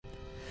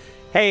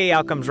Hey,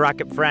 Outcomes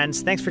Rocket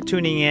friends. Thanks for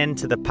tuning in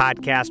to the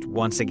podcast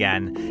once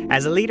again.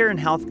 As a leader in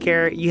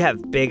healthcare, you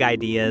have big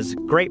ideas,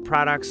 great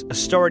products, a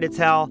story to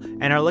tell,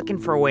 and are looking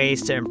for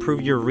ways to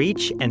improve your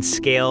reach and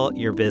scale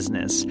your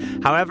business.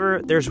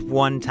 However, there's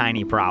one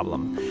tiny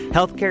problem.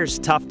 Healthcare is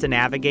tough to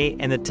navigate,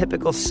 and the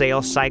typical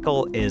sales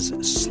cycle is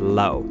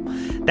slow.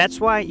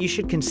 That's why you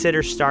should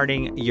consider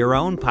starting your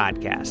own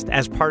podcast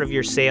as part of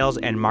your sales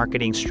and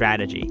marketing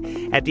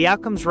strategy. At the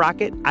Outcomes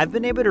Rocket, I've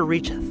been able to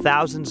reach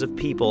thousands of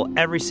people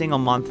every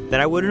single month that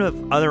I wouldn't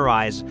have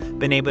otherwise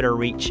been able to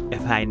reach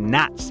if I had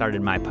not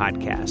started my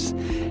podcast.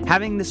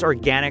 Having this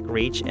organic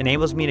reach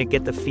enables me to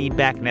get the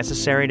feedback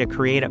necessary to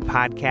create a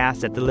podcast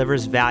that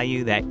delivers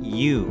value that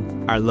you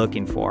are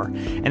looking for.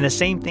 And the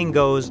same thing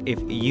goes if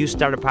you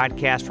start a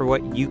podcast for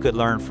what you could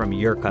learn from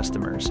your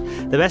customers.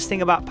 The best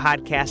thing about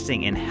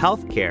podcasting in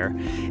healthcare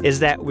is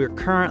that we're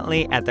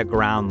currently at the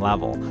ground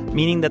level,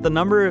 meaning that the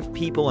number of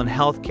people in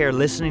healthcare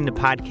listening to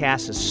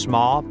podcasts is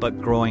small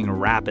but growing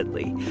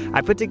rapidly.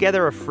 I put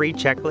together a free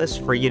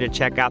checklist for you to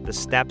check out the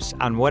steps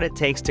on what it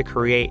takes to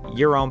create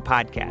your own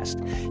podcast.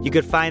 You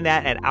could find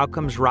that at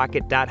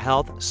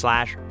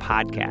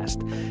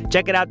outcomesrocket.health/podcast.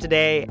 Check it out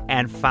today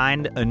and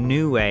find a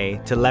new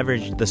way to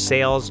leverage the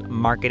sales,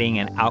 marketing,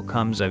 and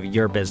outcomes of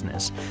your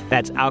business.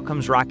 That's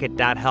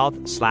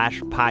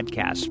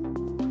outcomesrocket.health/podcast.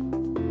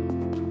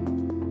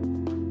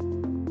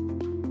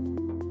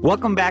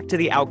 Welcome back to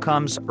the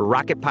Outcomes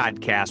Rocket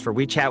Podcast, where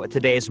we chat with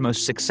today's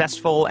most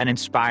successful and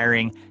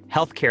inspiring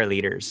healthcare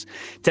leaders.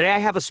 Today, I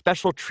have a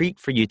special treat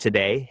for you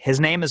today. His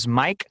name is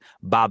Mike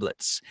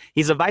Boblitz.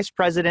 He's a vice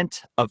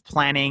president of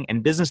planning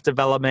and business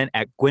development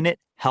at Gwinnett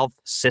Health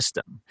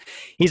System.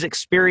 He's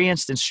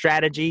experienced in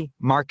strategy,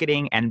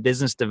 marketing, and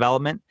business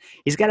development.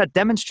 He's got a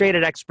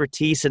demonstrated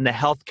expertise in the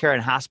healthcare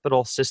and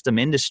hospital system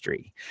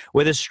industry,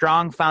 with a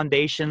strong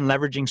foundation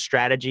leveraging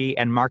strategy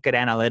and market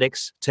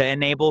analytics to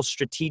enable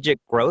strategic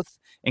growth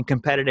in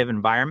competitive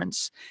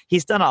environments.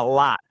 He's done a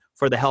lot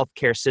for the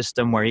healthcare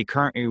system where he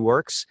currently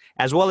works,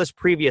 as well as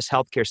previous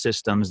healthcare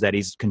systems that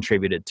he's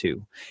contributed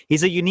to.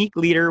 He's a unique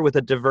leader with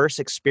a diverse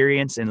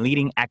experience in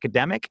leading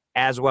academic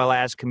as well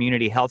as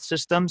community health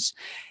systems,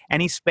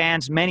 and he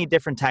spans many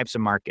different types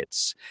of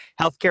markets.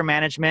 Healthcare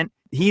management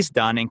he's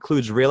done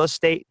includes real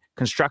estate,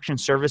 construction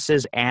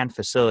services, and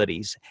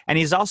facilities. And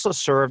he's also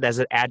served as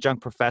an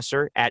adjunct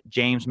professor at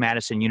James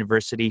Madison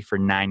University for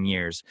 9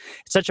 years.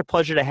 It's such a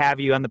pleasure to have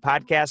you on the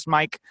podcast,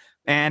 Mike.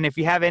 And if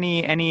you have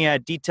any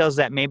details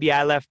that maybe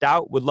I left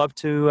out, would love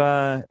to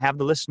have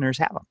the listeners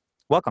have them.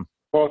 Welcome.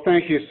 Well,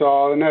 thank you,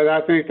 Saul. No,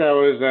 I think that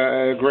was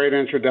a great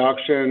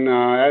introduction.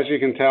 As you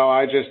can tell,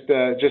 I just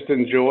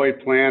enjoy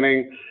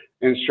planning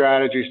and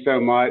strategy so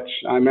much.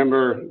 I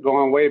remember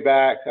going way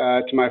back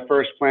to my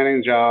first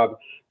planning job,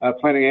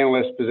 planning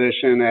analyst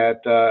position at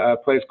a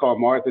place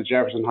called Martha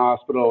Jefferson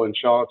Hospital in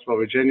Charlottesville,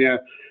 Virginia.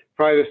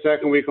 Probably the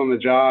second week on the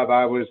job,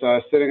 I was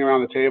sitting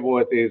around the table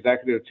with the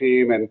executive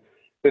team, and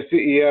the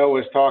CEO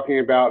was talking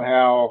about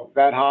how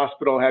that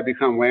hospital had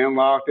become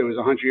landlocked. It was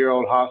a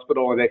 100-year-old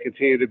hospital, and they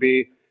continued to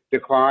be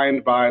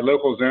declined by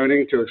local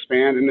zoning to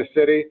expand in the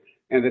city.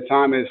 And the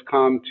time has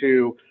come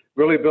to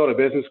really build a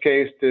business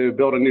case to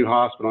build a new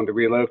hospital and to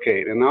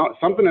relocate. And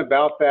something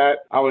about that,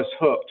 I was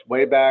hooked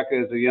way back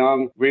as a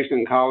young,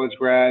 recent college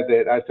grad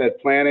that I said,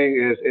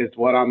 planning is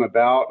what I'm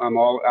about.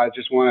 I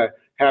just want to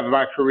have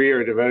my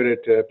career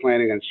devoted to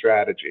planning and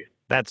strategy.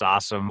 That's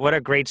awesome. What a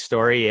great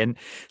story. And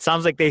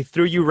sounds like they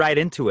threw you right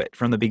into it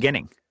from the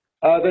beginning.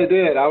 They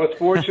did. I was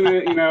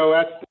fortunate, that's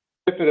the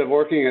benefit of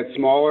working at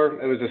it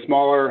was a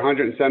smaller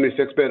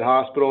 176-bed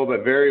hospital,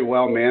 but very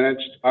well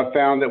managed. I've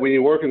found that when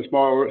you work in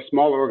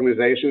smaller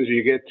organizations,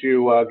 you get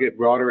to get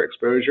broader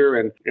exposure.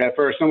 And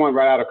for someone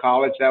right out of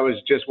college, that was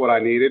just what I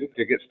needed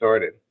to get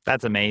started.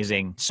 That's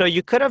amazing. So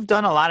you could have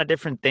done a lot of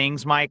different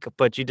things, Mike,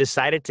 but you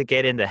decided to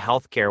get into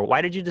healthcare.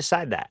 Why did you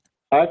decide that?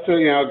 That's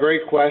a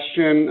great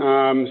question.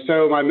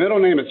 So my middle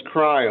name is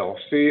Crile,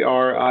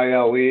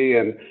 C-R-I-L-E,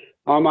 and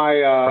on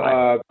my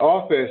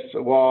office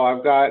wall,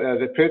 I've got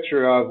the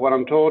picture of what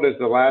I'm told is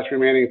the last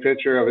remaining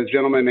picture of a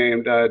gentleman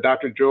named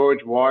Dr.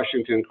 George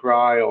Washington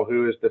Crile,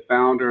 who is the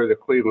founder of the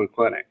Cleveland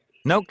Clinic.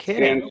 No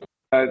kidding.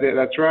 And,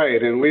 that's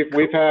right. And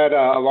we've had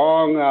a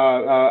long,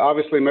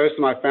 obviously most of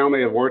my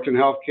family have worked in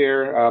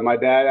healthcare. My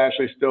dad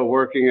actually still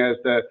working as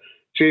the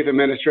Chief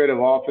Administrative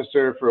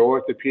Officer for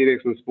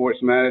Orthopedics and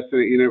Sports Medicine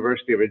at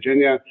University of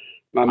Virginia.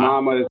 My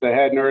mom was the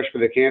head nurse for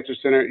the Cancer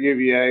Center at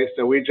UVA.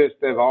 So we just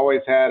have always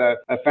had a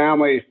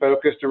family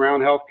focused around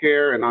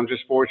healthcare, and I'm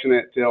just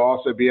fortunate to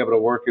also be able to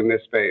work in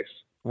this space.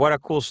 What a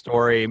cool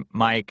story,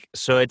 Mike.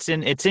 So it's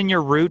in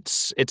your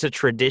roots. It's a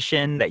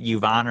tradition that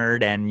you've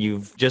honored and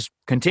you've just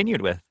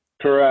continued with.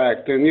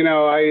 Correct. And,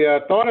 I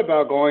thought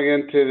about going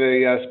into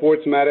the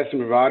sports medicine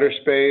provider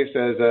space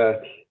as a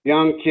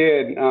young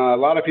kid. A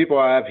lot of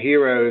people have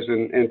heroes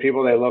and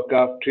people they look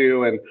up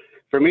to. And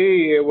for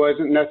me, it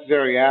wasn't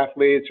necessarily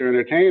athletes or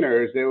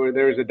entertainers. There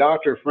was a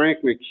Dr. Frank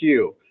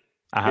McHugh.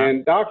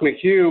 And Doc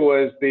McHugh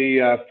was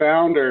the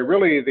founder,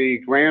 really the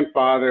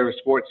grandfather of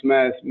sports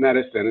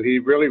medicine. And he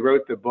really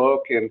wrote the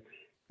book. And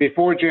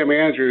before Jim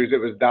Andrews,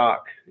 it was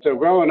Doc. So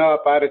growing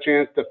up, I had a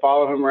chance to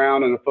follow him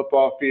around in the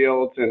football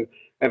fields and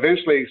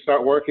eventually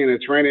start working in a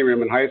training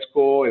room in high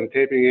school and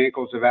taping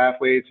ankles of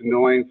athletes and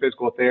doing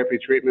physical therapy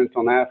treatments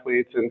on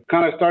athletes, and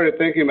kind of started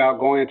thinking about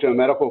going into a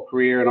medical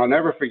career. And I'll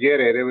never forget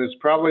it. It was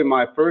probably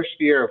my first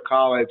year of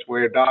college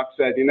where Doc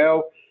said,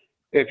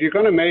 if you're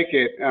going to make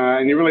it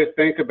and you really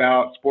think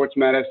about sports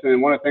medicine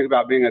and want to think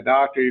about being a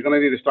doctor, you're going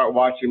to need to start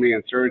watching me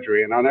in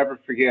surgery. And I'll never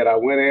forget, I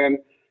went in,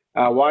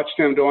 watched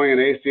him doing an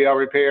ACL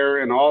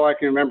repair, and all I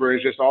can remember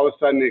is just all of a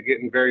sudden it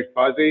getting very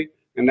fuzzy.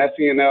 And next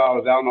thing you know, I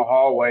was out in the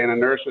hallway, and a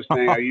nurse was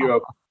saying, "Are you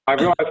okay?" I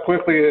realized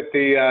quickly that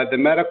the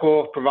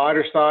medical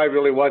provider side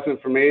really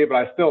wasn't for me, but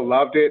I still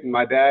loved it. And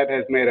my dad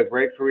has made a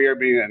great career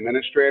being an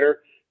administrator.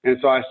 And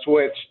so I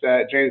switched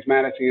at James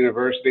Madison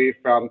University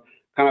from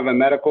kind of a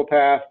medical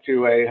path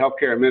to a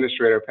healthcare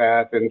administrator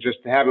path, and just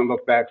haven't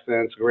looked back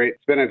since.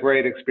 It's been a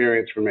great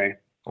experience for me.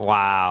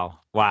 Wow.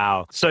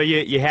 So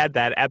you had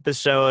that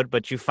episode,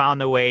 but you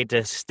found a way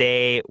to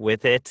stay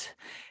with it.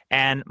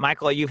 And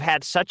Michael, you've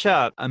had such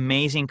an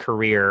amazing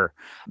career.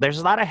 There's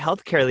a lot of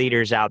healthcare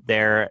leaders out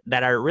there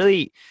that are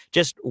really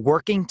just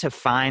working to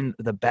find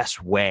the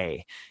best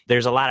way.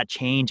 There's a lot of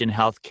change in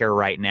healthcare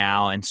right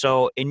now. And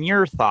so in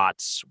your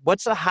thoughts,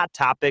 what's a hot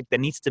topic that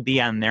needs to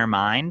be on their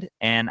mind?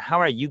 And how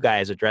are you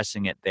guys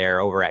addressing it there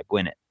over at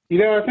Gwinnett?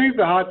 I think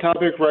the hot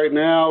topic right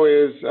now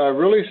is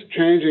really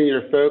changing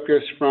your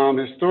focus from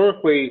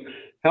historically,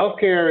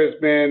 healthcare has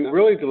been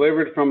really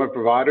delivered from a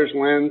provider's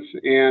lens.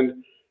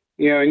 And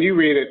and you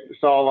read it,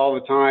 Saul, all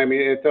the time.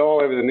 It's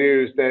all over the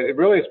news that it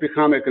really has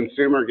become a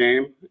consumer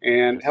game.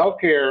 And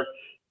healthcare,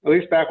 at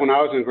least back when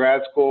I was in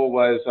grad school,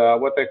 was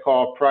what they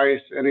call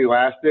price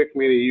inelastic,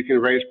 meaning you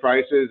can raise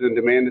prices and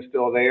demand is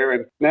still there.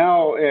 And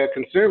now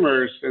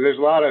consumers, and there's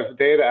a lot of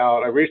data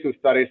out, a recent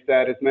study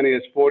said as many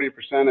as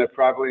 40% of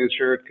privately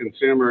insured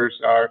consumers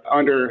are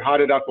under high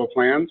deductible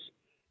plans.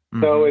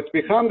 So it's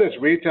become this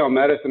retail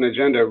medicine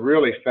agenda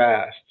really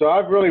fast. So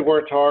I've really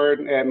worked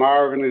hard at my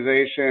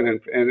organization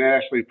and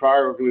actually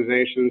prior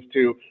organizations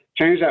to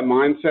change that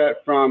mindset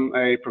from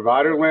a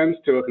provider lens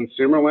to a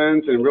consumer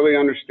lens, and really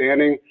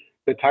understanding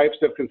the types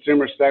of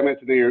consumer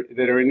segments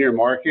that are in your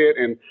market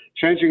and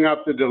changing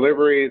up the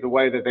delivery the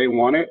way that they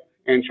want it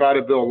and try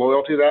to build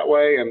loyalty that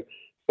way. And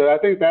so I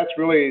think that's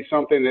really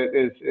something that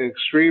is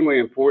extremely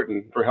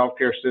important for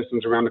healthcare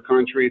systems around the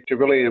country to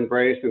really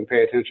embrace and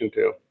pay attention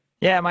to.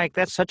 Yeah, Mike,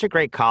 that's such a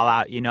great call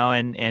out,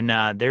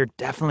 and there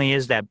definitely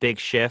is that big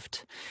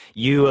shift.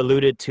 You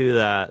alluded to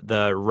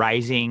the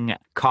rising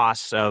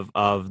costs of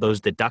those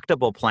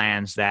deductible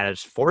plans that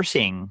is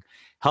forcing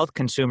health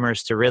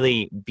consumers to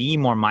really be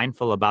more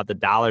mindful about the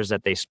dollars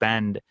that they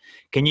spend.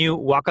 Can you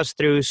walk us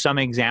through some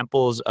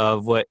examples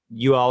of what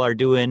you all are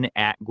doing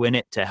at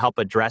Gwinnett to help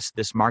address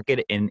this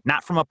market,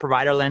 not from a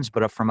provider lens,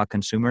 but from a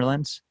consumer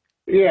lens?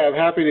 Yeah, I'm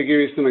happy to give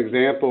you some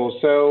examples.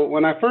 So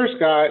when I first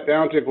got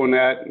down to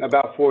Gwinnett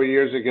about 4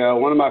 years ago,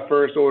 one of my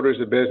first orders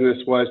of business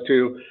was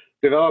to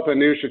develop a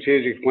new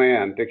strategic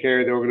plan to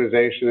carry the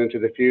organization into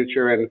the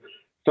future. And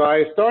so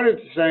I started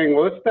saying,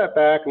 well, let's step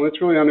back and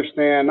let's really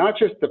understand not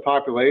just the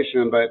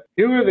population, but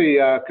who are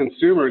the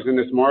consumers in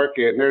this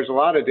market. And there's a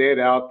lot of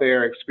data out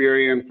there.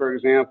 Experian, for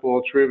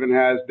example, Truven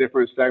has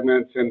different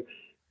segments. And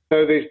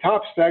so the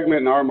top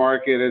segment in our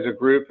market is a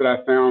group that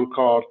I found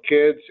called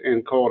kids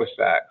in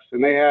cul-de-sacs.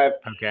 And they had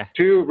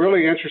two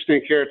really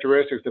interesting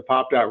characteristics that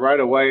popped out right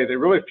away that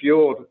really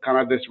fueled kind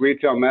of this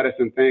retail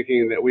medicine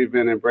thinking that we've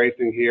been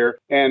embracing here.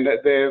 And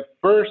the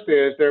first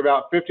is they're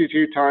about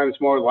 52 times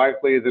more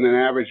likely than an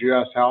average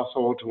U.S.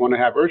 household to want to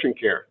have urgent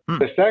care.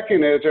 The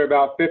second is they're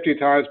about 50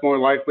 times more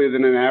likely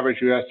than an average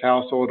U.S.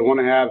 household to want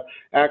to have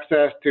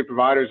access to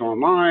providers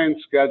online,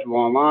 schedule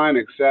online,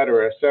 et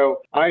cetera.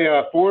 So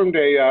I formed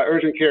a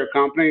urgent care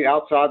company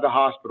outside the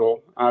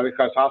hospital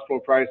because hospital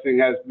pricing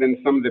has been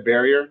some of the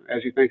barrier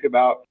as you think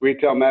about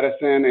retail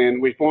medicine.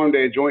 And we formed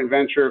a joint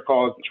venture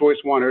called Choice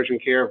One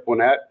Urgent Care of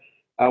Gwinnett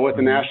with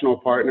a national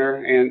partner.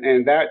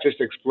 And that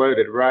just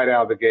exploded right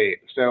out of the gate.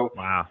 So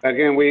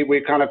again,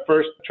 we kind of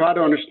first try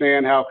to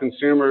understand how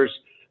consumers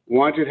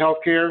wanted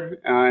healthcare.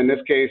 In this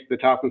case, the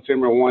top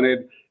consumer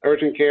wanted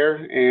urgent care.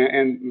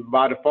 And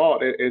by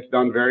default, it's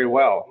done very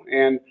well.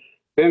 And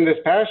then this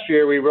past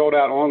year, we rolled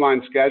out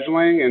online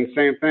scheduling, and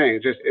same thing,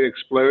 just it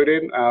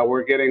exploded.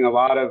 We're getting a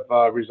lot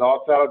of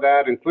results out of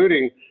that,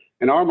 including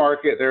in our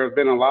market, there have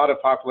been a lot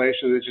of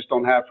populations that just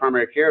don't have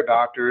primary care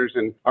doctors,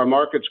 and our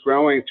market's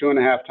growing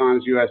 2.5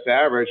 times U.S.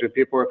 average, and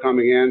people are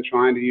coming in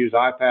trying to use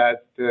iPads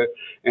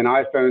and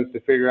iPhones to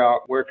figure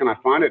out where can I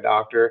find a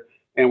doctor,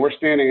 and we're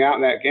standing out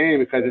in that game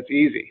because it's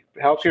easy.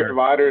 Healthcare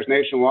providers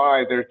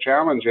nationwide, their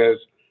challenge is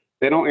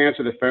they don't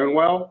answer the phone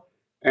well,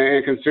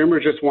 and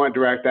consumers just want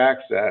direct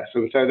access.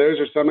 And so those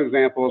are some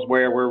examples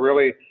where we're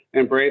really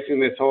embracing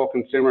this whole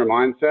consumer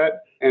mindset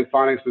and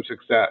finding some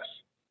success.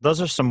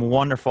 Those are some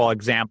wonderful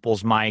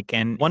examples, Mike.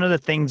 And one of the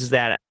things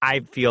that I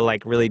feel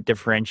like really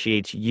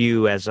differentiates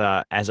you as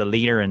a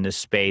leader in this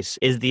space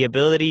is the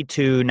ability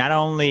to not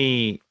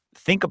only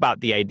think about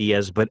the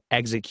ideas, but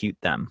execute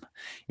them.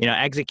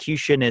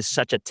 Execution is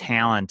such a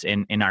talent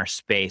in our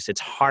space.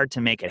 It's hard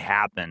to make it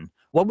happen.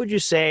 What would you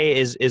say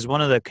is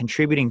one of the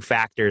contributing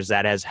factors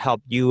that has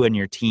helped you and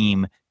your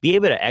team be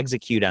able to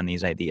execute on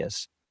these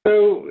ideas?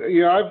 So,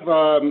 I've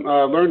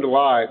learned a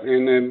lot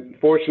and am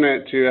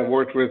fortunate to have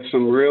worked with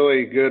some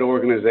really good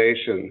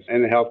organizations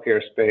in the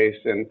healthcare space.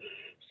 And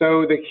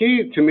so the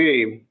key to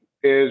me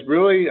is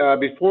really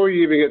before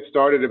you even get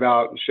started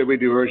about should we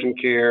do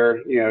urgent care,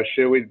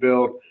 should we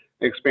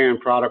expand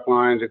product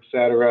lines, et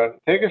cetera,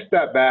 take a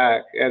step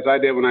back, as I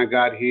did when I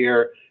got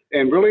here,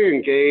 and really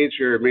engage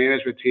your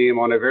management team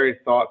on a very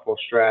thoughtful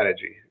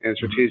strategy and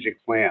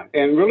strategic plan,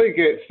 and really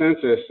get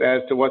census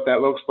as to what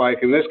that looks like,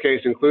 in this case,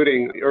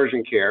 including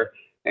urgent care,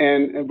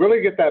 and really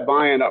get that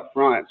buy-in up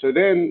front. So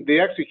then the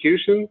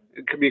execution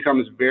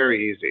becomes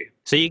very easy.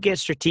 So you get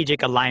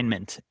strategic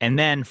alignment, and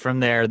then from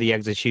there, the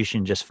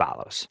execution just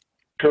follows.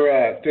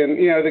 Correct. And,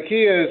 the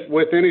key is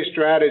with any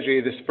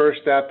strategy, this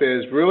first step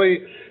is really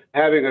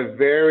having a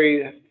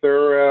very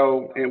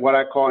thorough and what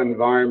I call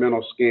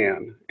environmental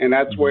scan. And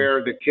that's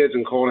where the kids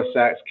in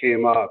cul-de-sacs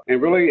came up,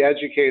 and really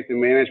educate the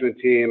management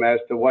team as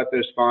to what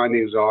those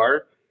findings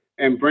are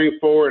and bring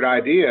forward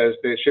ideas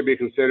that should be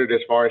considered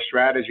as far as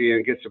strategy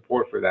and get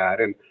support for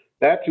that. And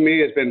that to me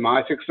has been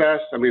my success.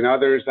 I mean,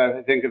 others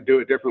I think do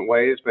it different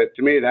ways, but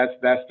to me,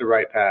 that's the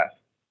right path.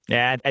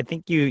 Yeah, I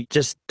think you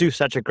just do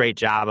such a great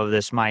job of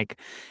this, Mike.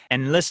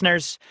 And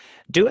listeners,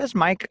 do as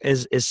Mike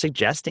is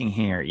suggesting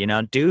here,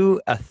 do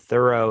a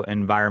thorough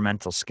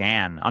environmental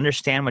scan,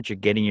 understand what you're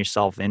getting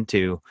yourself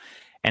into,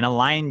 and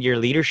align your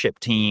leadership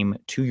team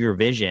to your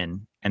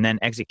vision, and then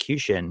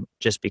execution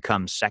just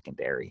becomes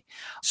secondary.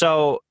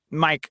 So,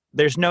 Mike,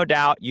 there's no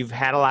doubt you've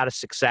had a lot of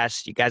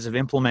success. You guys have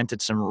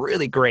implemented some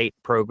really great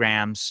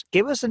programs.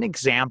 Give us an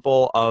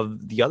example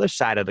of the other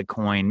side of the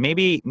coin,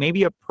 maybe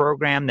a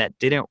program that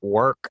didn't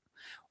work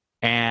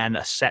and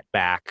a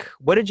setback.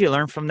 What did you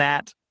learn from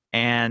that?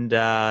 And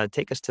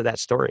take us to that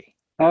story.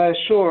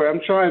 Sure.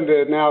 I'm trying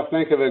to now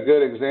think of a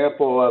good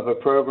example of a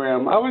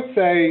program. I would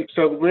say,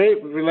 so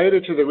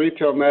related to the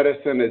retail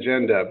medicine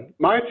agenda,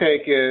 my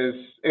take is,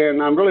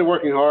 and I'm really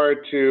working hard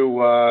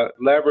to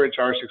leverage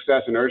our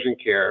success in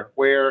urgent care,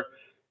 where,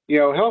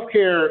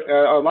 healthcare,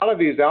 a lot of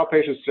these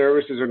outpatient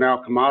services are now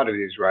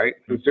commodities, right?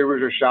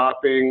 Consumers are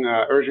shopping.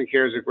 Urgent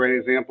care is a great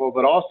example,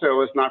 but also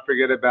let's not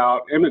forget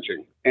about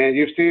imaging. And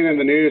you've seen in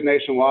the news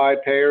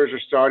nationwide, payers are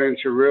starting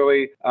to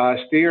really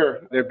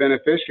steer their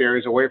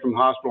beneficiaries away from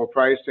hospital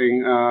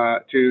pricing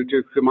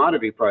to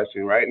commodity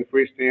pricing, right, and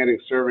freestanding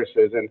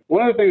services. And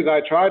one of the things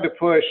I tried to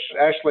push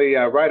actually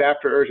right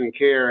after urgent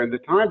care, and the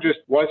time just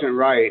wasn't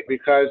right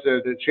because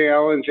of the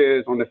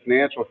challenges on the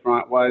financial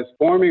front, was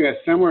forming a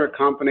similar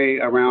company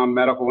around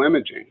medical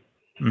imaging.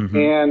 Mm-hmm.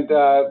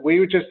 And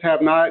we just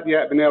have not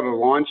yet been able to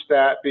launch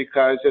that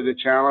because of the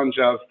challenge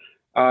of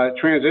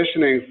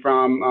transitioning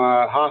from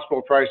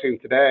hospital pricing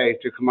today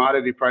to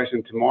commodity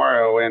pricing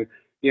tomorrow. And,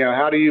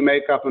 how do you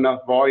make up enough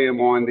volume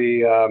on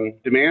the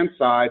demand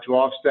side to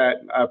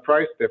offset a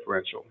price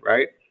differential,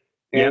 right?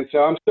 And so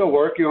I'm still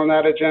working on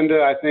that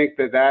agenda. I think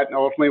that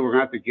ultimately we're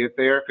going to have to get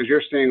there, because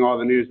you're seeing all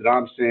the news that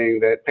I'm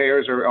seeing that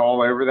payers are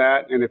all over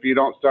that. And if you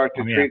don't start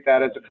to treat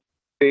that as a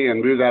commodity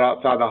and move that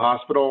outside the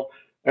hospital,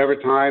 over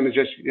time, it's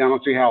just, I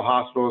don't see how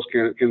hospitals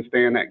can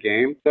stay in that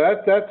game. So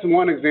that's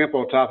one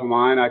example top of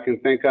mind I can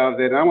think of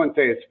that I wouldn't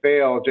say it's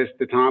failed, just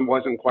the time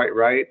wasn't quite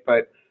right.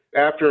 But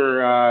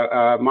after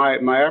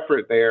my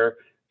effort there,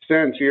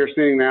 since you're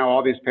seeing now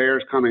all these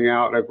payers coming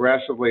out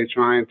aggressively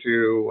trying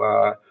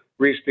to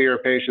re-steer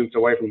patients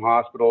away from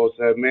hospitals,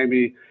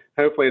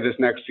 hopefully this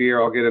next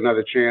year I'll get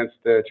another chance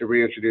to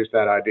reintroduce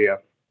that idea.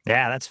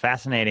 Yeah, that's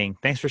fascinating.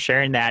 Thanks for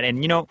sharing that.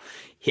 And,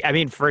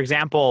 for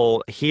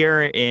example,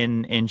 here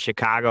in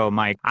Chicago,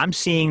 Mike, I'm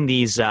seeing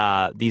these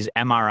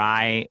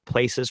MRI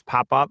places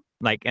pop up,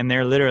 and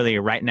they're literally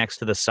right next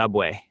to the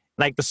Subway,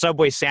 like the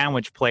Subway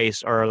sandwich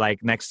place, or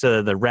like next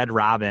to the Red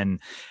Robin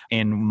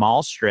in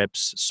mall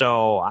strips.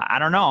 So I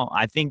don't know.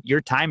 I think your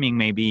timing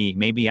may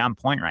be on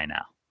point right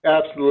now.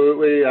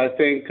 Absolutely. I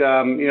think,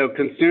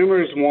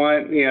 consumers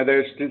want,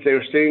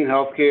 they're seeing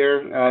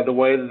healthcare the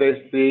way that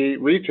they see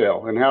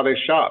retail and how they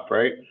shop,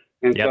 right?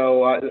 And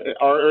so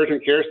our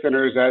urgent care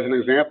centers, as an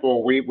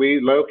example, we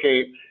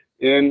locate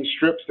in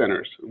strip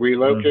centers. We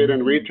locate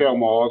in retail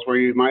malls where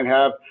you might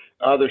have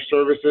other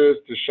services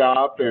to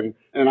shop. And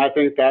I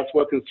think that's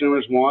what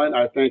consumers want.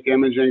 I think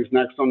imaging is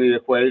next on the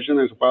equation,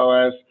 as well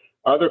as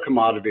other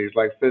commodities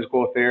like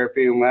physical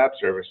therapy and lab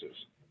services.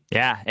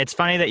 Yeah, it's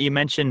funny that you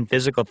mentioned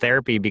physical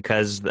therapy,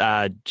 because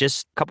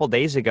just a couple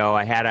days ago,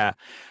 I had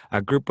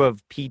a group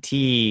of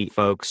PT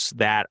folks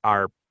that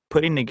are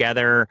putting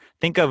together,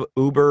 think of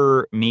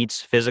Uber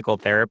meets physical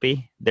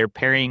therapy. They're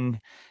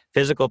pairing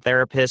physical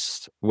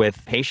therapists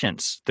with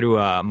patients through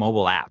a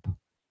mobile app.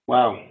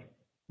 Wow.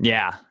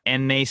 Yeah,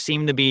 and they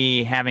seem to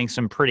be having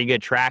some pretty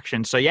good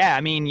traction. So yeah,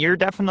 I mean, you're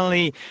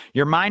definitely,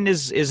 your mind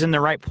is in the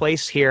right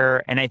place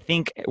here, and I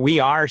think we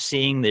are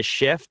seeing this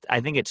shift. I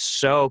think it's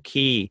so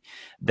key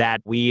that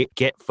we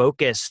get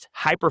focused,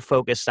 hyper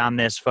focused on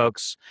this,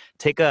 folks.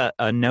 Take a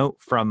note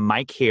from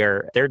Mike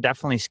here. They're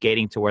definitely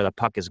skating to where the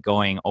puck is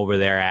going over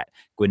there at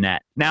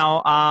Gwinnett.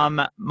 Now,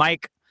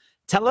 Mike,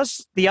 tell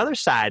us the other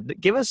side.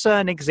 Give us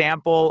an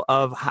example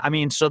of, I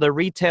mean, so the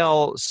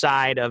retail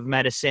side of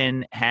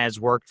medicine has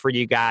worked for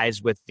you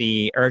guys with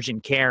the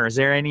urgent care. Is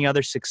there any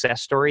other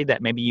success story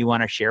that maybe you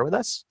want to share with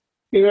us?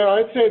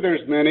 I'd say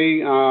there's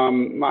many.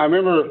 I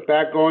remember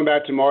going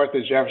back to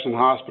Martha Jefferson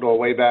Hospital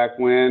way back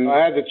when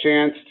I had the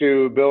chance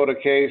to build a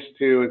case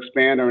to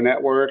expand our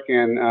network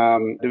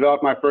and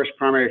develop my first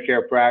primary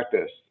care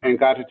practice and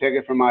got to take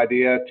it from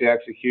idea to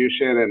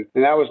execution. And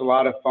that was a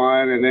lot of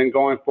fun. And then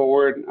going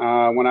forward,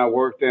 when I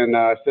worked in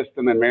a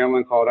system in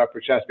Maryland called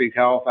Upper Chesapeake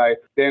Health, I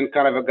then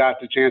kind of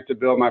got the chance to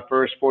build my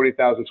first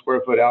 40,000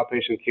 square foot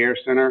outpatient care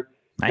center.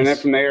 Nice. And then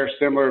from there,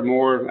 similar,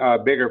 more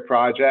bigger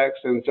projects.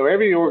 And so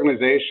every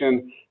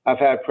organization, I've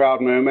had proud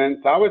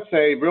moments. I would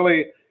say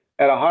really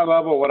at a high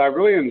level, what I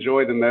really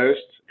enjoy the most,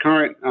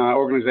 current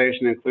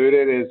organization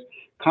included, is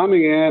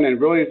coming in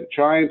and really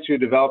trying to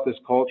develop this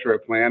culture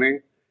of planning,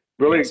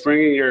 really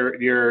bringing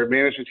your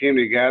management team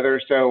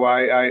together. So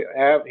I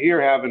have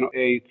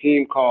a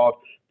team called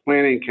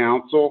Planning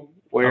Council,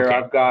 where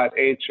I've got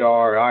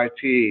HR,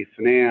 IT,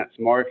 finance,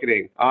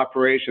 marketing,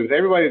 operations,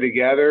 everybody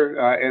together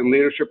in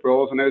leadership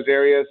roles in those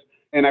areas.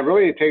 And I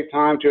really take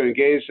time to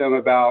engage them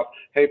about,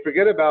 hey,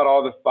 forget about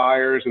all the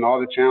fires and all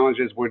the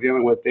challenges we're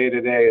dealing with day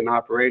to day in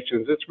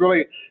operations. Let's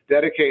really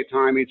dedicate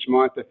time each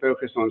month to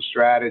focus on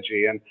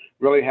strategy and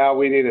really how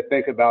we need to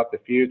think about the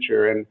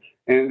future. And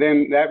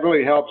then that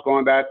really helps,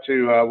 going back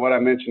to what I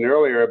mentioned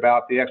earlier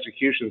about the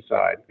execution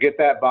side. Get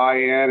that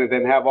buy-in and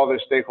then have all those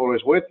stakeholders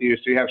with you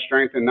so you have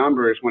strength in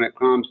numbers when it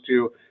comes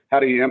to how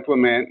do you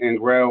implement and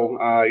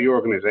grow your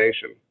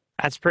organization.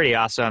 That's pretty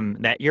awesome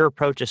that your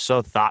approach is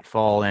so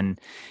thoughtful, and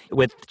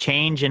with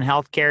change in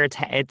healthcare,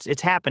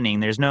 it's happening.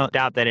 There's no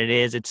doubt that it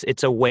is.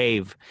 It's a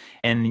wave,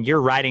 and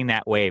you're riding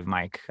that wave,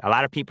 Mike. A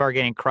lot of people are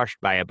getting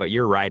crushed by it, but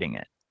you're riding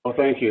it. Well,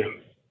 thank you.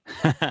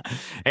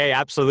 Hey,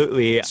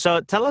 absolutely. So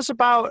tell us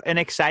about an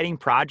exciting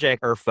project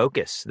or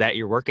focus that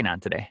you're working on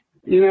today.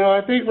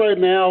 I think right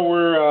now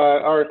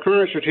our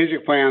current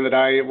strategic plan that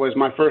was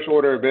my first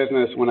order of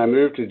business when I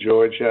moved to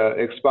Georgia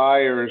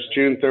expires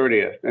June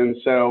 30th. And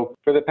so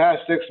for the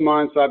past 6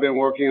 months, I've been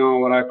working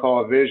on what I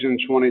call Vision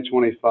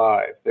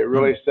 2025. That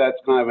really sets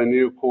kind of a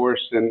new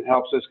course and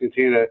helps us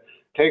continue to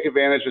take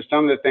advantage of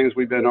some of the things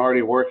we've been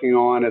already working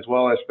on, as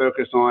well as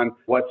focus on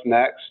what's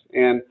next.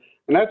 And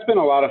that's been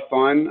a lot of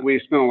fun. We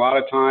spent a lot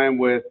of time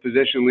with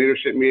physician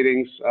leadership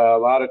meetings, a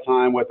lot of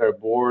time with our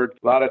board,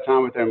 a lot of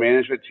time with our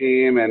management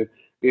team. And,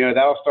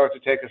 that'll start to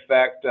take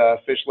effect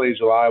officially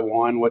July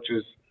 1, which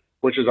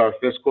is our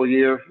fiscal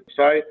year.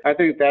 So I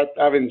think that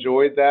I've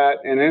enjoyed that.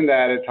 And in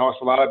that, it talks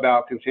a lot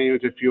about continuing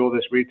to fuel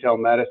this retail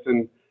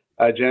medicine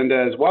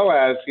agenda, as well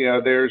as,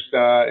 there's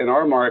in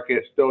our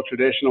market still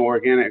traditional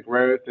organic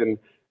growth and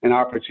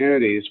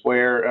opportunities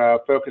where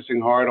focusing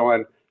hard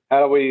on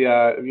how do we,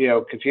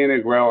 continue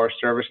to grow our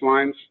service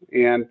lines.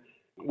 And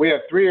we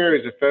have 3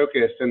 areas of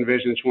focus in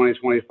Vision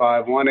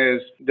 2025. One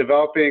is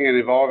developing and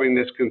evolving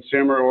this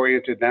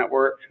consumer-oriented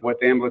network with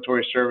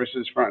ambulatory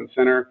services front and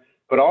center.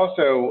 But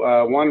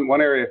also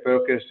one area of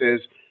focus is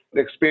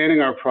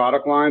expanding our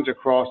product lines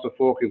across the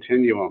full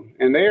continuum.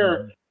 And they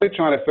are really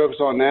trying to focus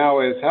on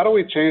now is how do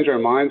we change our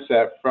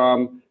mindset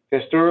from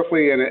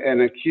historically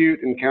an acute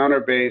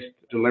encounter-based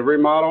delivery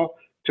model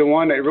to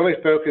one that really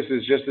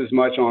focuses just as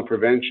much on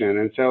prevention.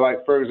 And so,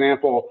 like, for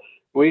example,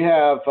 we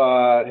have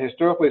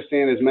historically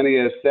seen as many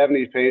as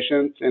 70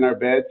 patients in our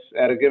beds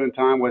at a given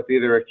time with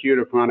either acute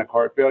or chronic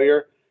heart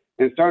failure,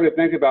 and starting to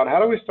think about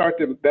how do we start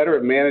to better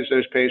manage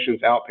those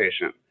patients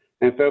outpatient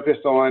and focus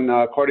on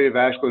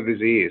cardiovascular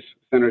disease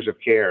centers of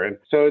care. And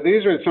so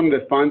these are some of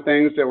the fun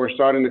things that we're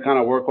starting to kind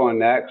of work on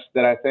next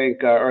that I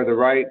think are the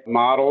right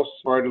models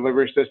for our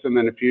delivery system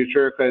in the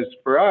future. Because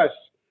for us,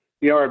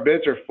 our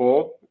beds are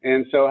full.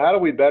 And so how do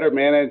we better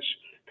manage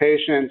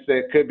patients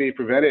that could be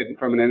prevented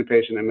from an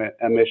inpatient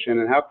admission,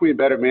 and how can we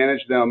better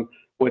manage them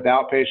with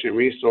outpatient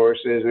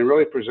resources and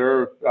really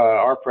preserve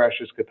our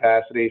precious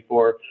capacity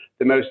for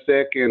the most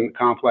sick and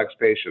complex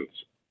patients?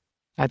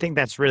 I think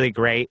that's really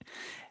great,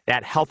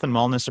 that health and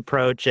wellness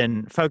approach.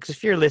 And folks,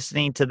 if you're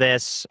listening to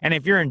this, and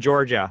if you're in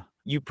Georgia,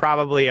 you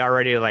probably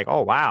already like,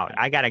 oh, wow,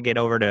 I got to get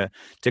over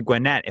to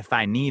Gwinnett if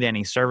I need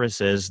any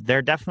services.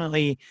 They're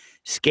definitely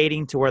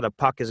skating to where the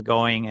puck is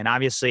going. And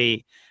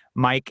obviously,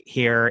 Mike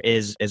here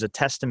is a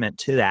testament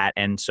to that.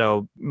 And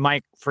so,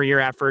 Mike, for your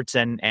efforts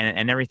and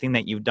everything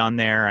that you've done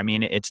there, I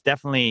mean, it's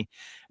definitely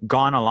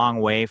gone a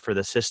long way for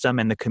the system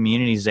and the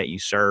communities that you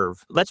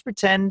serve. Let's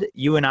pretend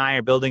you and I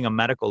are building a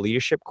medical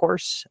leadership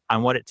course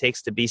on what it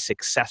takes to be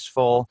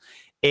successful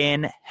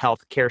in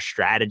healthcare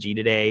strategy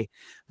today,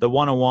 the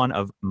 101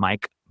 of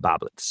Mike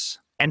Boblitz.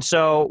 And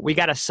so we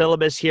got a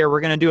syllabus here.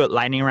 We're going to do it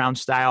lightning round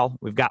style.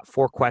 We've got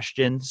 4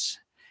 questions.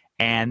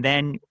 And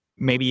then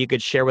maybe you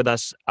could share with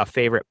us a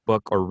favorite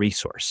book or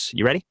resource.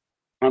 You ready?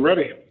 I'm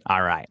ready.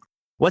 All right.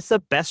 What's the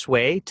best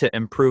way to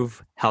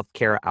improve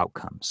healthcare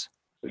outcomes?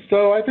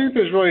 So I think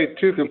there's really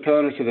two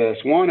components to this.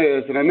 One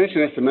is, and I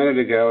mentioned this a minute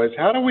ago, is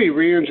how do we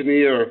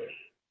re-engineer,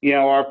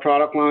 our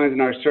product lines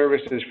and our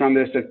services from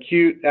this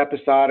acute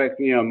episodic,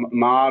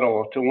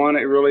 model to one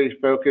that really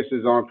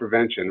focuses on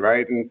prevention,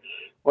 right? And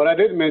what I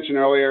didn't mention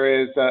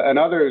earlier is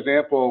another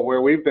example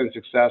where we've been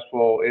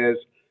successful is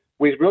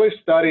we've really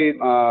studied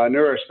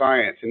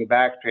neuroscience and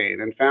back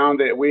pain and found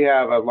that we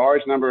have a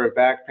large number of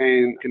back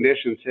pain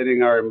conditions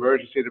hitting our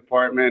emergency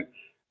department,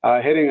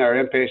 hitting our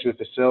inpatient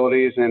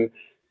facilities, and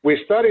we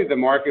studied the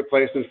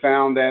marketplace and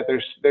found that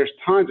there's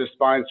tons of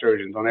spine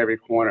surgeons on every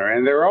corner,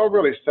 and they're all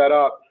really set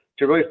up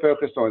to really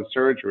focus on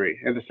surgery.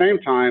 At the same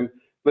time,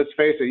 let's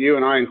face it, you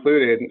and I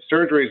included,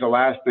 surgery is the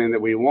last thing that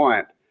we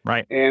want.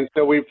 Right. And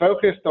so we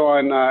focused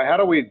on how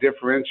do we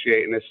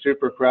differentiate in this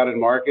super crowded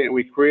market, and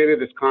we created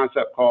this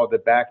concept called the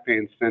Back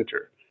Pain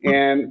Center.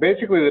 And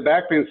basically, the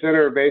Back Pain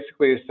Center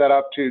basically is set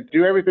up to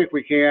do everything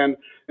we can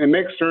and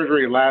make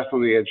surgery last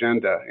on the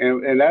agenda.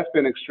 And that's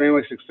been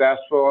extremely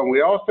successful. And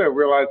we also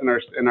realized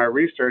in our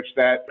research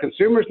that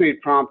consumers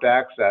need prompt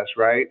access,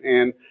 right?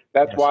 And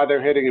that's why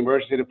they're hitting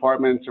emergency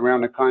departments around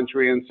the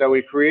country. And so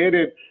we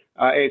created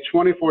a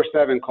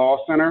 24/7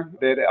 call center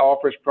that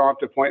offers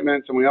prompt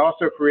appointments. And we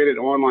also created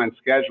online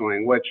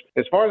scheduling, which,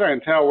 as far as I can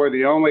tell, we're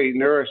the only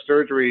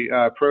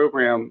neurosurgery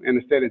program in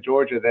the state of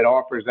Georgia that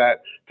offers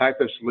that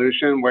type of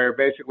solution where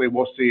basically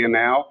we'll see you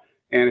now.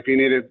 And if you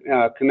need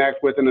to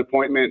connect with an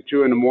appointment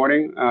 2 in the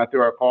morning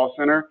through our call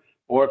center,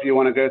 or if you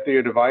want to go through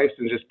your device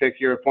and just pick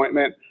your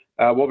appointment,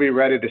 we'll be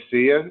ready to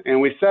see you. And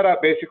we set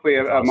up basically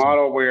a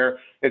model where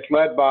it's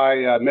led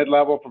by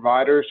mid-level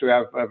providers who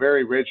have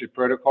very rigid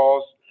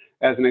protocols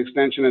as an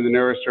extension of the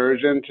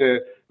neurosurgeon to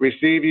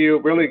receive you,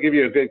 really give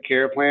you a good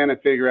care plan and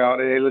figure out,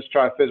 hey, let's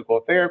try physical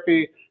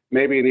therapy,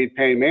 maybe you need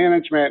pain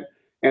management,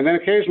 and then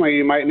occasionally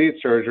you might need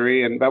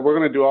surgery, but we're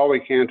going to do all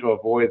we can to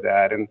avoid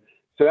that. And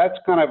so that's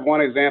kind of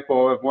one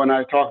example of when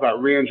I talk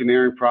about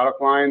re-engineering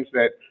product lines,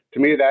 that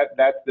to me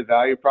that's the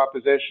value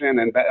proposition.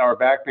 And our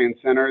Back Pain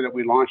Center that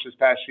we launched this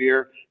past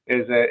year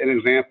is an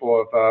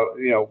example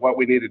of what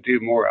we need to do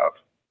more of.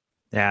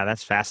 Yeah,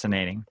 that's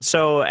fascinating.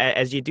 So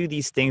as you do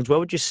these things, what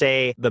would you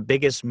say the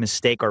biggest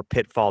mistake or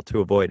pitfall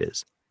to avoid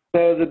is?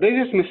 So the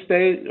biggest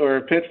mistake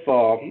or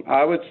pitfall,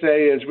 I would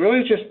say, is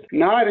really just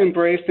not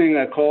embracing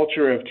a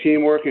culture of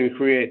teamwork and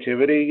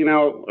creativity.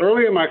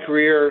 Early in my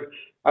career,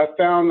 I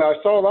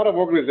saw a lot of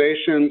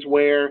organizations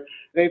where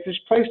they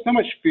just place so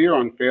much fear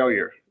on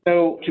failure.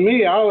 So to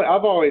me,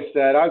 I've always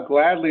said I'd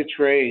gladly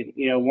trade,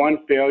 one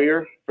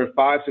failure for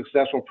 5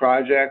 successful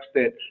projects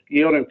that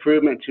yield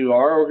improvement to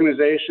our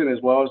organization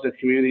as well as the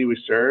community we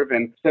serve.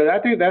 And so I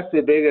think that's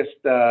the biggest,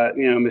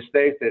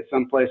 mistake that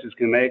some places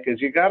can make is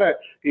you gotta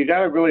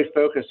really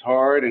focus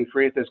hard and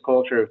create this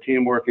culture of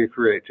teamwork and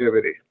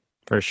creativity.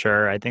 For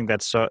sure. I think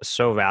that's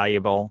so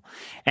valuable.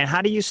 And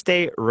how do you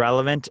stay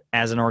relevant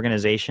as an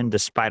organization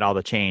despite all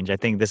the change? I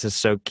think this is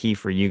so key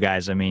for you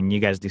guys. I mean, you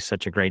guys do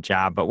such a great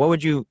job, but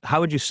how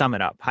would you sum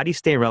it up? How do you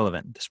stay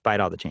relevant despite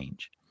all the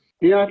change?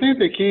 I think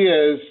the key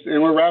is,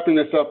 and we're wrapping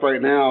this up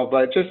right now,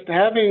 but just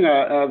having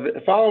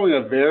following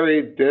a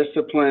very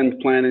disciplined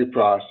planning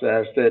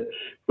process that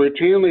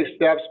routinely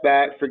steps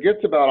back, forgets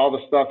about all the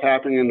stuff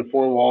happening in the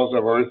 4 walls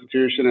of our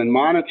institution, and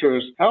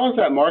monitors how is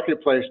that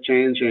marketplace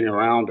changing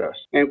around us,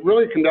 and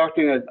really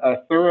conducting a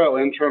thorough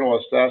internal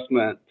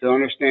assessment to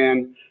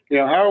understand,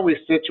 how are we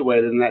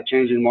situated in that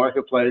changing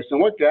marketplace and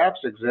what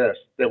gaps exist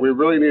that we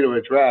really need to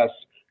address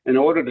in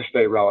order to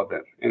stay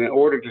relevant and in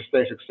order to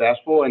stay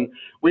successful. And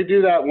we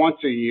do that once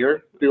a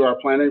year through our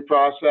planning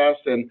process.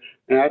 And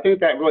I think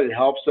that really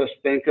helps us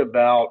think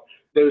about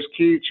those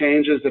key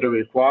changes that are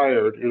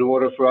required in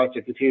order for us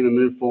to continue to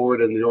move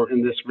forward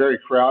in this very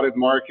crowded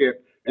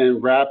market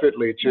and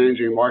rapidly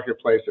changing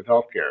marketplace of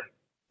healthcare.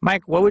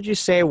 Mike, what would you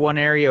say one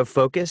area of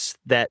focus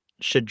that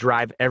should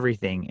drive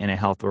everything in a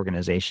health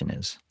organization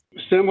is?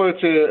 Similar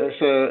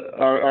to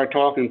our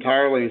talk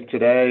entirely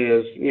today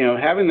is,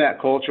 having that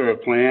culture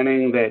of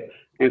planning that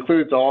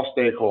includes all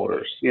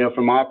stakeholders,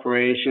 from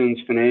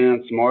operations,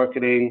 finance,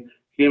 marketing,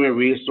 human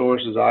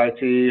resources,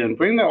 IT, and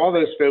bring all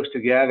those folks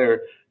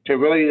together to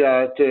really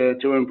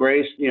to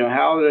embrace,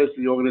 how does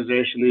the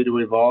organization need to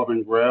evolve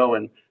and grow,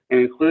 and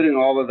including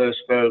all of those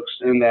folks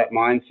in that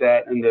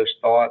mindset and those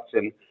thoughts.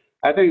 And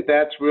I think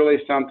that's really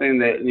something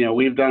that,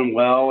 we've done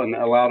well and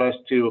allowed us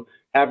to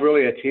have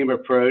really a team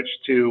approach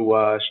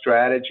to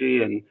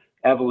strategy and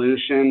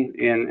evolution.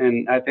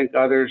 And I think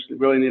others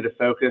really need to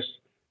focus,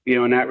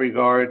 in that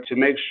regard to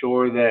make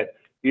sure that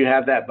you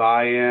have that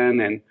buy-in.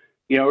 And,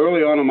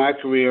 early on in my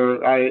career,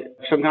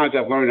 sometimes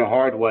I've learned the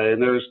hard way.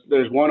 And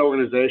there's one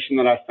organization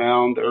that I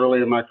found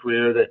early in my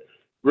career that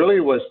really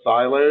was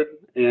siloed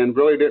and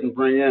really didn't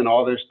bring in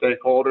all their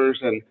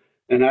stakeholders. And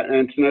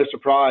to no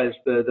surprise,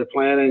 the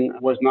planning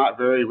was not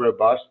very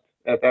robust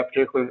at that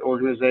particular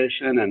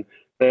organization, and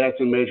they had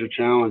some major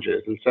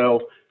challenges. And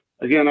so,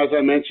 again, as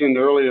I mentioned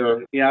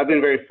earlier, I've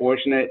been very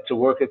fortunate to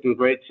work at some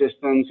great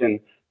systems and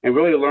and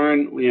really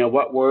learn,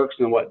 what works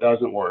and what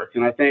doesn't work.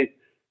 And I think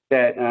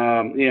that,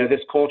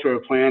 this culture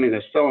of planning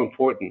is so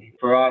important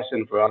for us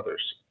and for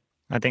others.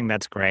 I think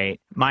that's great.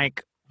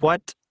 Mike,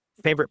 what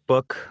favorite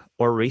book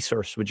or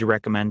resource would you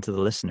recommend to the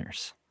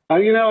listeners?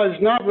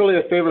 It's not really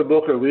a favorite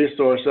book or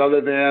resource other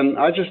than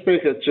I just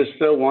think it's just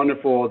so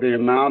wonderful the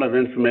amount of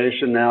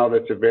information now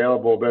that's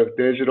available, both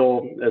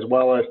digital as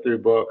well as through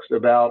books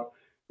about,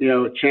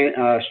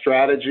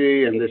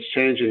 strategy and this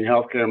changing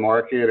healthcare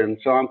market. And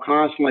so I'm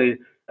constantly,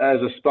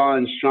 as a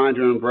sponge, trying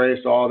to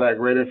embrace all that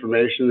great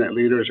information that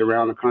leaders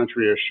around the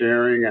country are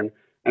sharing and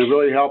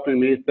really helping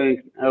me think,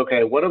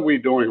 okay, what are we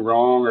doing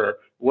wrong or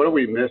what are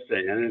we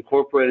missing? And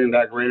incorporating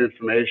that great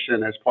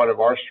information as part of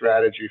our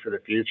strategy for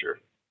the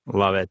future.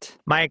 Love it.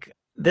 Mike,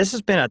 this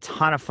has been a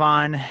ton of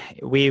fun.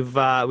 We've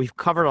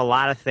covered a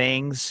lot of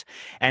things,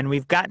 and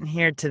we've gotten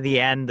here to the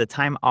end. The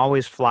time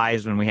always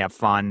flies when we have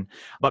fun.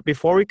 But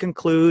before we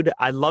conclude,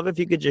 I'd love if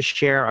you could just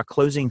share a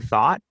closing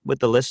thought with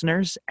the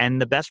listeners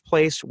and the best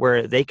place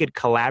where they could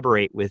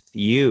collaborate with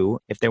you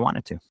if they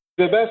wanted to.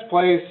 The best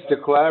place to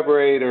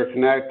collaborate or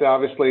connect,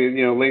 obviously,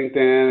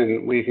 LinkedIn,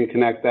 and we can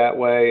connect that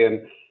way.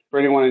 And for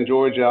anyone in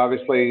Georgia,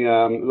 obviously,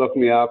 look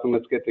me up and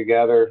let's get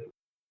together.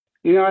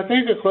 I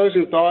think the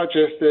closing thought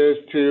just is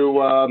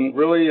to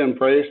really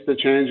embrace the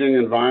changing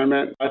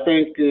environment. I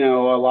think,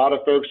 a lot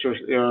of folks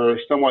are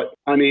somewhat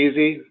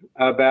uneasy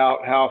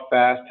about how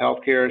fast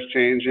healthcare is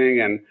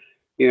changing and,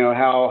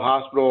 how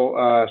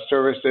hospital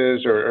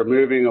services are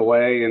moving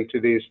away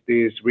into these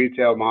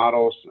retail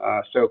models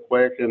so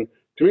quick. And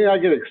to me, I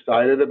get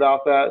excited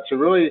about that. So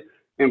really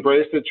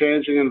embrace the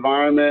changing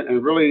environment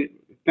and really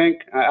think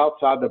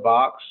outside the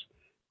box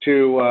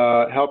to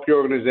help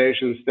your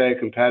organization stay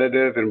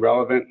competitive and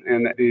relevant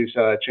in these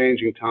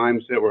changing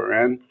times that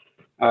we're in.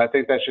 I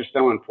think that's just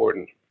so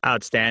important.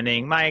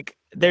 Outstanding. Mike,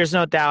 there's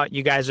no doubt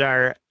you guys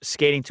are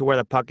skating to where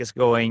the puck is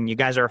going. You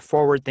guys are a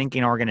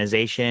forward-thinking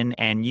organization,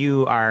 and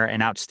you are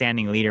an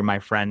outstanding leader, my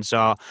friend.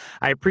 So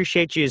I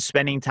appreciate you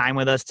spending time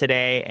with us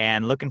today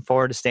and looking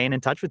forward to staying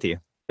in touch with you.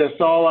 That's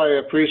all. I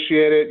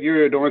appreciate it.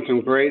 You're doing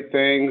some great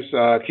things.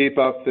 Keep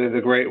up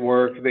the great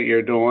work that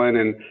you're doing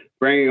and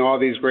bringing all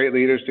these great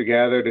leaders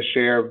together to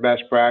share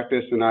best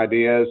practice and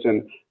ideas.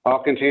 And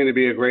I'll continue to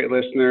be a great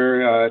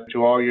listener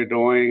to all you're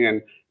doing,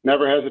 and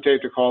never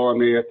hesitate to call on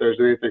me if there's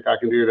anything I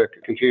can do to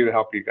continue to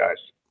help you guys.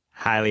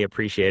 Highly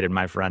appreciated,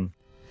 my friend.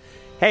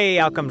 Hey,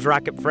 Outcomes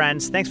Rocket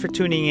friends. Thanks for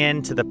tuning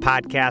in to the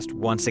podcast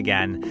once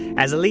again.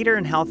 As a leader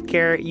in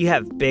healthcare, you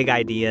have big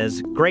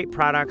ideas, great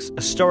products,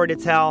 a story to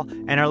tell,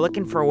 and are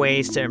looking for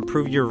ways to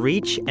improve your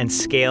reach and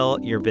scale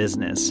your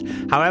business.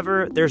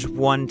 However, there's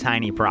one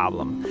tiny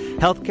problem.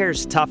 Healthcare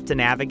is tough to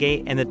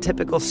navigate, and the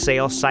typical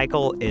sales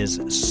cycle is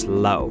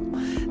slow.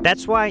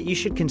 That's why you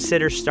should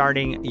consider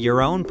starting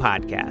your own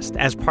podcast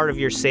as part of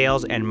your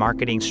sales and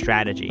marketing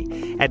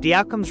strategy. At the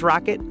Outcomes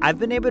Rocket, I've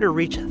been able to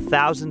reach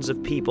thousands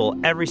of people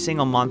every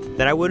single month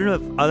that I wouldn't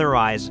have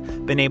otherwise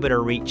been able to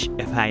reach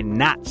if I had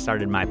not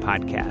started my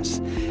podcast.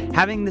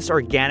 Having this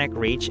organic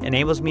reach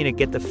enables me to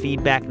get the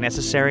feedback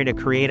necessary to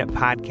create a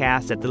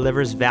podcast that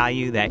delivers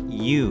value that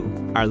you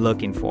are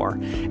looking for.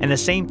 And the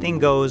same thing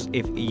goes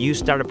if you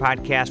start a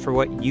podcast for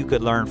what you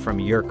could learn from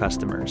your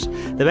customers.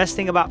 The best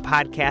thing about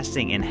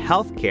podcasting in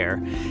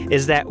healthcare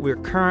is that we're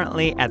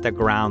currently at the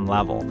ground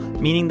level,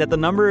 meaning that the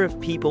number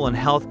of people in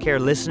healthcare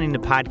listening to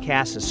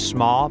podcasts is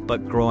small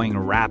but growing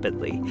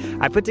rapidly.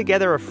 I put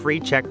together a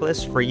free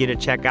checklist for you to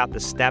check out the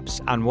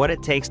steps on what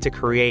it takes to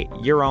create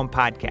your own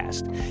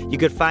podcast. You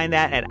could find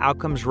that at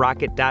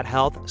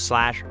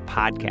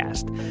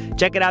outcomesrocket.health/podcast.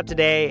 Check it out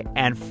today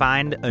and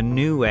find a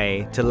new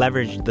way to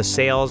leverage the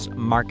sales,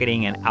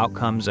 marketing, and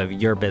outcomes of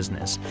your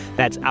business.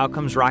 That's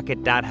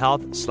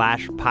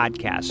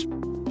outcomesrocket.health/podcast.